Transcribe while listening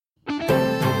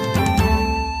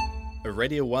a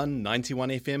Radio 1 91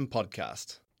 FM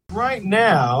podcast. Right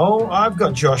now, I've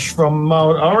got Josh from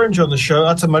Mild Orange on the show.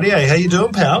 Ata Maria, how you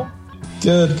doing, pal?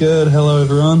 Good. Hello,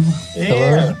 everyone. Yeah.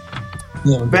 Hello.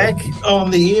 Yeah, back on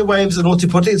the airwaves at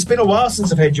Otipoti. It's been a while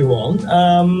since I've had you on.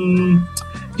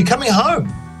 You're coming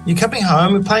home.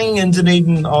 We're playing in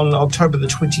Dunedin on October the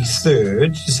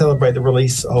 23rd to celebrate the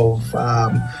release of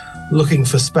Looking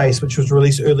for Space, which was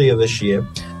released earlier this year.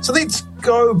 So let's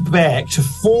go back to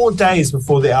 4 days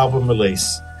before the album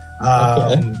release.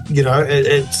 Okay. You know,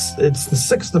 it's the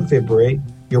 6th of February.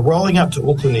 You're rolling up to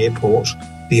Auckland Airport.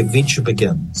 The adventure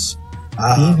begins.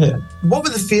 What were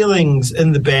the feelings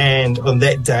in the band on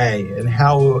that day, and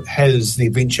how has the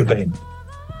adventure been?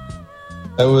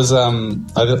 It was, I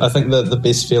think that the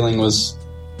best feeling was,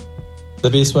 the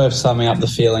best way of summing up the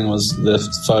feeling was the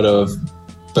photo of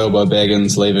Bilbo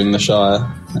Baggins leaving the Shire,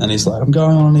 and he's like, I'm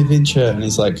going on an adventure, and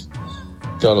he's like,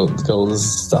 got all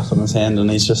this stuff in his hand,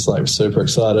 and he's just like super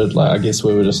excited. Like, I guess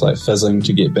we were just like fizzing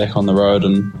to get back on the road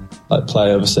and like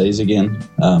play overseas again.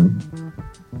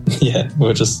 Yeah, we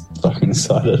were just fucking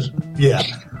excited. Yeah.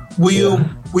 Were you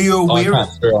aware?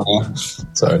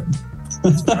 Sorry.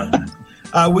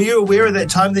 Were you aware at that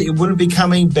time that you wouldn't be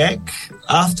coming back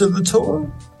after the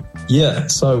tour? Yeah,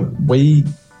 so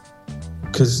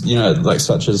because, you know, like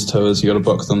such as tours, you got to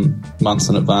book them months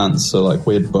in advance. So like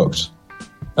we'd booked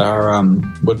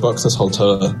this whole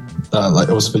tour, like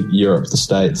it was for Europe, the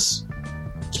States,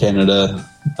 Canada,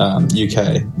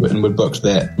 UK, and we'd booked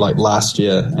that like last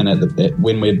year. And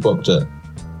when we'd booked it,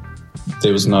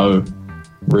 there was no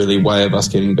really way of us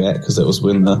getting back because it was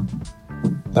when the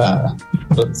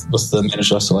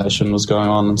managed isolation was going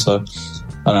on, and so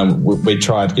I don't know, we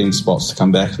tried getting spots to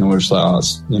come back, and we were just like, oh,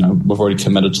 it's, you know, we've already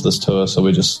committed to this tour, so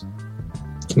we just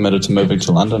committed to moving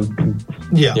to London. And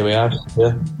here we are.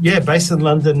 Yeah, based in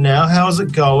London now. How's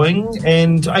it going?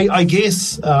 And I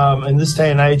guess in this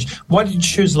day and age, why did you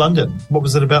choose London? What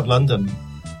was it about London?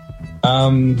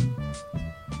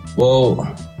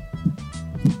 Well,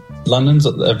 London's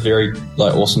a very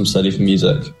like awesome city for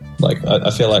music. Like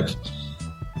I feel like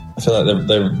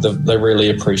they really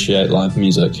appreciate live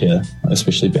music here,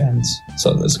 especially bands.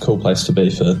 So it's a cool place to be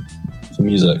for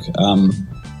music,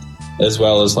 as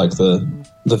well as like the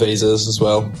visas as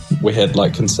well. We had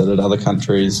like considered other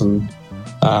countries, and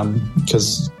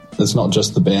because it's not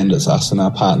just the band, it's us and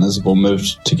our partners have all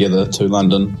moved together to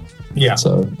London. Yeah.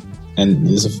 So, and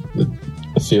there's a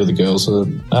few of the girls are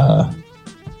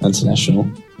international,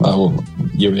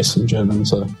 US and German,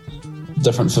 so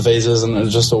different for visas, and it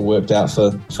just all worked out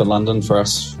for London for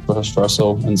us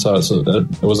all. And so it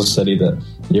was a city that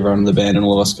everyone in the band and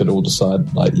all of us could all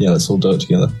decide, like, yeah, let's all do it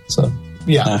together. So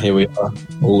now here we are,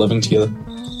 all living together.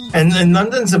 And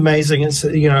London's amazing. It's,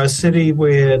 you know, a city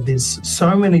where there's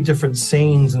so many different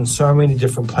scenes and so many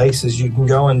different places. You can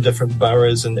go in different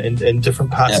boroughs and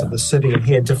different parts of the city and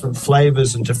hear different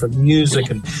flavors and different music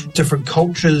and different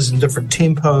cultures and different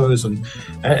tempos, and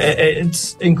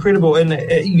it's incredible. And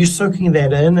you're soaking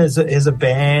that in as a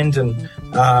band, and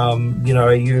you know,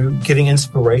 are you getting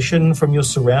inspiration from your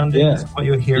surroundings? What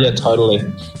you're hearing? Yeah, totally.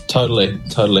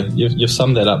 You've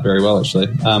summed that up very well, actually.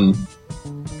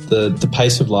 The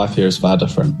pace of life here is far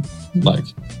different. Like,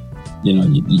 you know,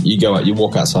 you go out, you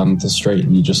walk outside into the street,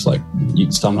 and you just like,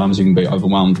 sometimes you can be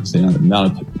overwhelmed with the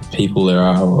amount of people there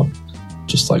are, or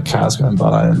just like cars going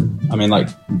by. And I mean, like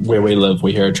where we live,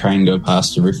 we hear a train go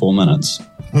past every 4 minutes,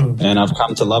 and I've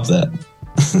come to love that.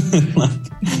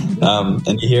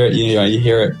 And you hear it, you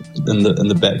hear it in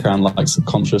the background, like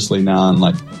subconsciously now. And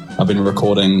like I've been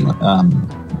recording at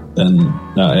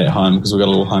home because we've got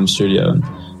a little home studio,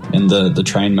 and the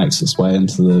train makes its way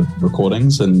into the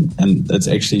recordings, and it's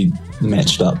actually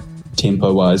matched up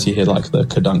tempo wise. You hear like the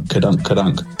kadunk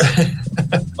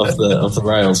of the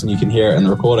rails, and you can hear it in the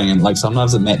recording, and like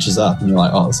sometimes it matches up, and you're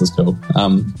like, oh, this is cool.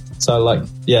 So like,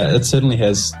 yeah, it certainly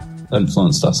has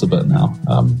influenced us a bit now.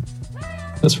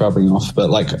 It's rubbing off, but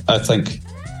like I think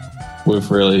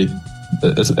we've really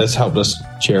it's helped us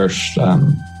cherish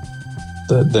the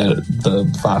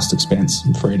vast expanse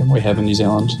and freedom we have in New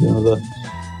Zealand. You know, the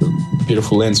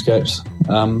beautiful landscapes.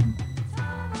 So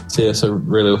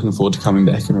really looking forward to coming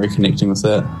back and reconnecting with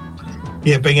that.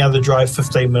 Yeah, being able to drive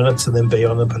 15 minutes and then be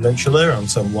on the peninsula on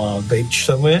some wild beach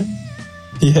somewhere.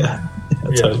 Yeah,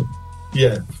 totally.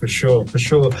 Yeah, for sure.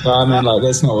 No, I mean, like,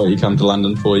 that's not what you come to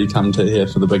London for. You come to here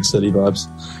for the big city vibes.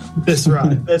 That's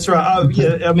right. Oh,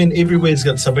 yeah, I mean, everywhere's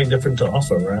got something different to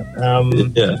offer, right?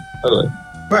 Yeah, totally.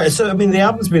 Right, so I mean, the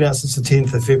album's been out since the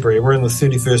 10th of February. We're on the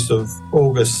 31st of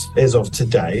August as of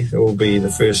today. It will be the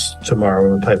first tomorrow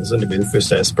when we play this interview, the first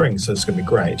day of spring, so it's going to be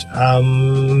great.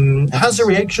 How's the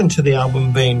reaction to the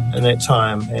album been in that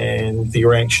time, and the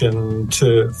reaction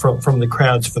from the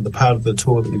crowds for the part of the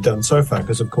tour that you've done so far?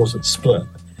 Because, of course, it's split.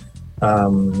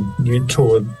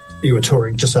 You were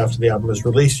touring just after the album was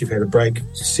released. You've had a break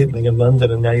settling in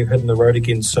London, and now you're hitting the road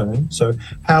again soon. So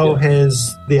how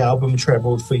has the album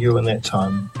travelled for you in that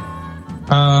time?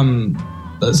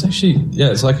 It's actually,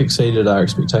 it's like exceeded our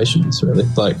expectations, really.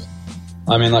 Like,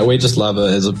 I mean, like, we just love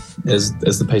it as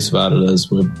the piece of art it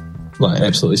is. We're like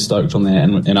absolutely stoked on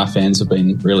that, and our fans have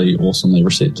been really awesomely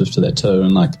receptive to that too.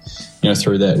 And like, you know,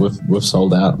 through that we've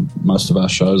sold out most of our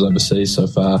shows overseas so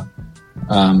far.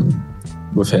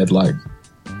 We've had like,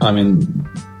 I mean,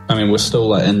 we're still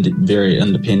like very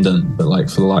independent, but like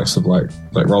for the likes of like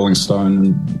Rolling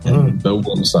Stone and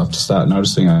Billboard and stuff to start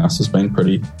noticing us has been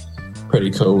pretty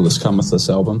cool. That's come with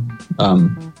this album.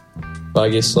 But I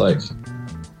guess like,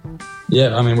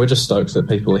 yeah, I mean, we're just stoked that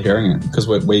people are hearing it, because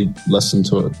we listened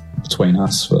to it between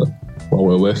us while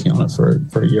we're working on it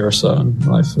for a year or so, and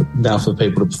like now for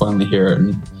people to finally hear it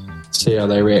and see how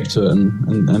they react to it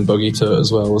and boogie to it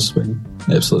as well has been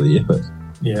absolutely epic.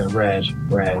 Yeah, rad.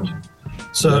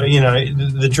 So, you know,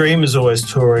 the dream is always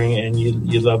touring, and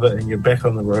you love it, and you're back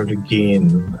on the road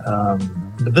again.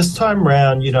 But this time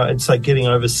round, you know, it's like getting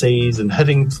overseas and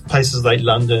hitting places like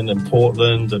London and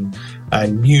Portland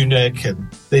and Munich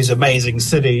and these amazing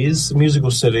cities, musical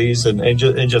cities, and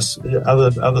just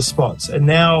other spots. And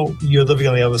now you're living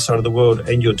on the other side of the world,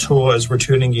 and your tour is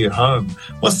returning you home.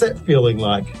 What's that feeling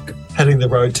like, hitting the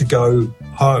road to go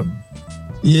home?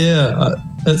 Yeah,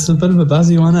 it's a bit of a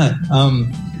buzzy one, eh?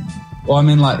 Well, I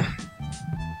mean, like,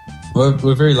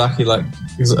 we're very lucky, like,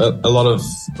 because a lot of,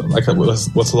 like,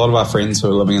 with a lot of our friends who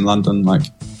are living in London, like,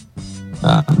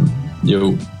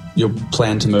 you'll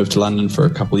plan to move to London for a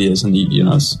couple of years, and you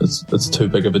know, it's too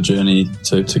big of a journey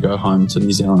to go home to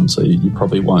New Zealand, so you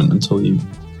probably won't until you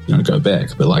go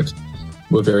back. But like,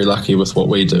 we're very lucky with what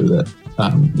we do that,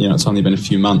 you know, it's only been a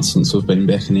few months since we've been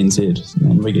back in NZ,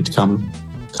 and we get to come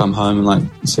home and like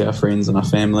see our friends and our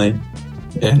family,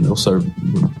 and also,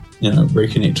 you know,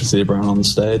 reconnect with everyone on the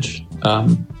stage. I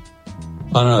don't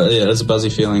know, yeah, it's a buzzy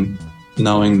feeling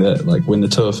knowing that like when the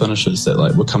tour finishes that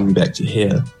like we're coming back to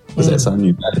here, because that's our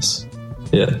new base.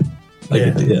 Yeah.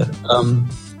 Like, yeah.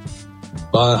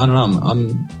 But I don't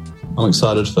know, I'm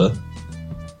excited for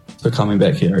coming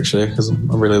back here actually, because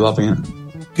I'm really loving it.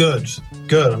 Good.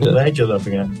 I'm glad you're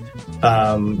loving it.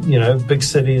 You know, big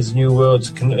cities, new worlds,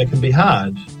 it can be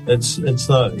hard. It's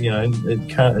not, you know,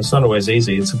 it's not always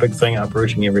easy. It's a big thing,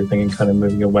 uprooting everything and kind of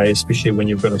moving away, especially when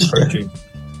you've got a project.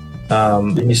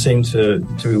 And you seem to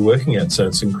be working it, so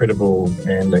it's incredible for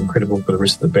the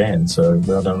rest of the band. So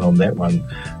well done on that one.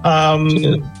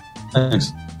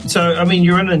 Thanks. So, I mean,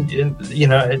 you're in, you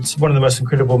know, it's one of the most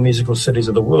incredible musical cities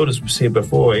of the world, as we've said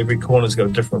before. Every corner's got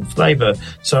a different flavour.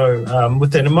 So,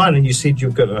 with that in mind, and you said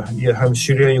you've got your home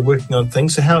studio, you're working on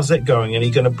things. So, how's that going? And are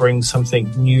you going to bring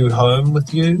something new home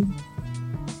with you?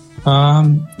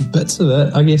 Bits of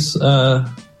it, I guess.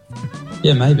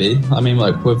 Yeah, maybe. I mean,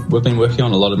 like, we've been working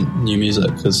on a lot of new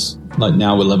music, because like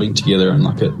now we're living together, and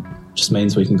like it just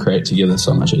means we can create together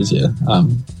so much easier.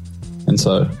 And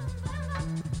so,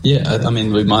 yeah, I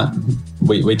mean,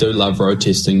 we do love road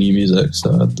testing new music,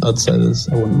 so I'd say this.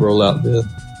 I wouldn't rule out the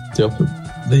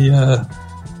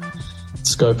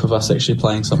scope of us actually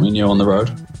playing something new on the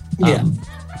road. Yeah.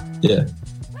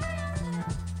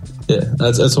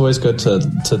 It's always good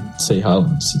to see how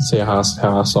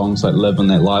our songs like live in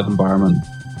that live environment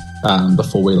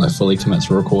before we like fully commit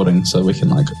to recording, so we can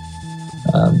like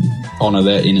honor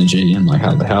that energy and like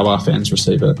how our fans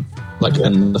receive it, like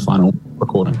in the final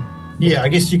recording. Yeah, I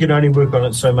guess you can only work on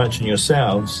it so much in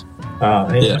yourselves.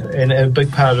 And a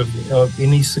big part of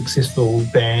any successful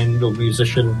band or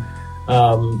musician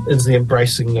is the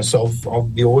embracingness of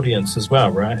the audience as well,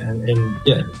 right? And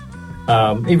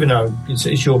even though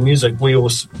it's your music, we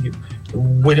also,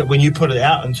 when you put it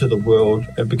out into the world,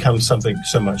 it becomes something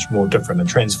so much more different and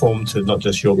transformed to not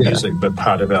just your music, but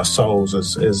part of our souls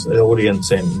as the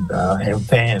audience and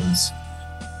fans.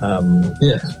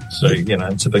 So, you know,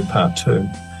 it's a big part too.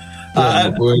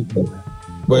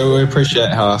 We appreciate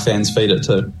how our fans feed it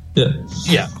too.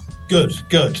 Yeah. Good.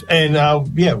 And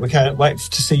we can't wait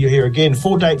to see you here again.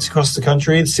 4 dates across the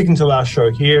country, the second to last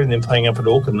show here, and then playing up at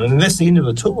Auckland. And that's the end of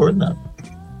the tour, isn't it?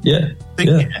 Yeah.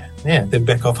 Then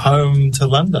back off home to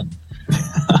London.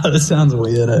 That sounds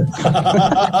weird, eh?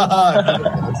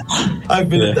 I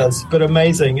bet it does, but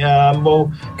amazing. Well,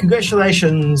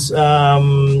 congratulations.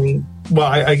 Well,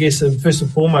 I guess first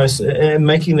and foremost,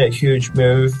 making that huge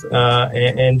move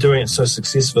and doing it so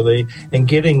successfully and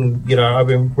getting, I've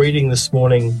been reading this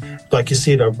morning, like you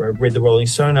said, I've read the Rolling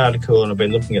Stone article and I've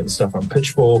been looking at the stuff on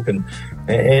Pitchfork and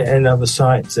other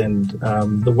sites, and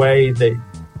the way that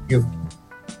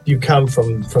you come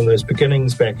from those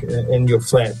beginnings back in your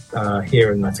flat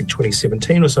here in, I think,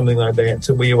 2017 or something like that,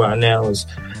 to where you are now is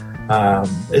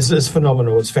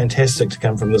phenomenal. It's fantastic to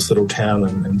come from this little town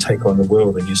and take on the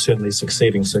world, and you're certainly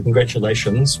succeeding. So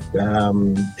congratulations.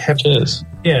 Cheers.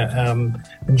 Yeah.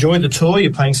 Enjoy the tour.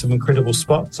 You're playing some incredible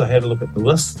spots. I had a look at the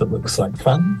list. It looks like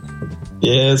fun.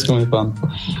 Yeah, it's going to be fun.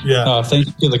 Yeah. Thank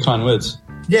you for the kind words.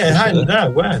 Yeah, hey, no,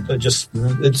 wow. It's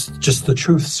just the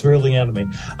truth swirling out of me.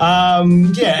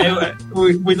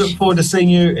 We look forward to seeing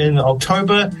you in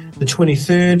October, the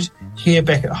 23rd, here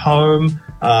back at home,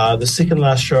 the second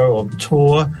last show of the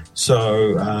tour.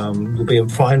 So you'll be in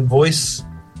fine voice.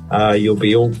 You'll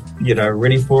be all,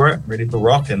 ready for it, ready for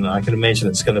rock. And I can imagine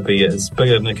it's going to be as big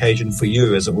an occasion for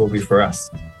you as it will be for us.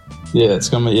 Yeah, it's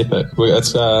going to be epic. We're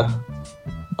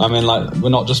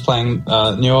not just playing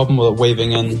a new album, we're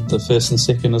weaving in the first and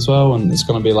second as well, and it's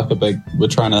going to be like we're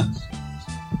trying to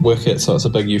work it so it's a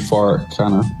big euphoric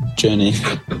kind of journey.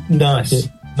 Nice.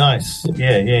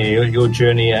 Yeah, your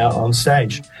journey out on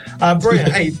stage.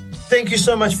 Brilliant. Hey, thank you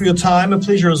so much for your time. A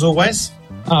pleasure as always.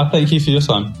 Thank you for your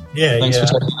time. Yeah, Thanks for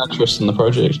taking interest in the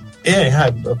project. Yeah,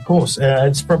 of course.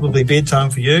 It's probably bedtime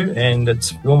for you, and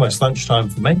it's almost lunchtime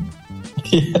for me.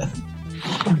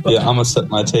 Yeah, I'm going to sip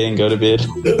my tea and go to bed.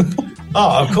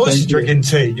 Oh, of course you're drinking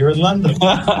tea. You're in London. All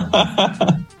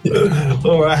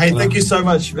right. Hey, thank you so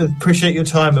much. Appreciate your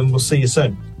time, and we'll see you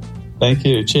soon. Thank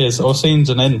you. Cheers. All scenes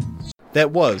and in.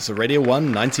 That was a Radio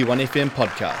 1 91 FM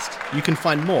podcast. You can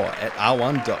find more at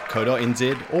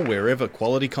r1.co.nz or wherever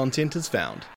quality content is found.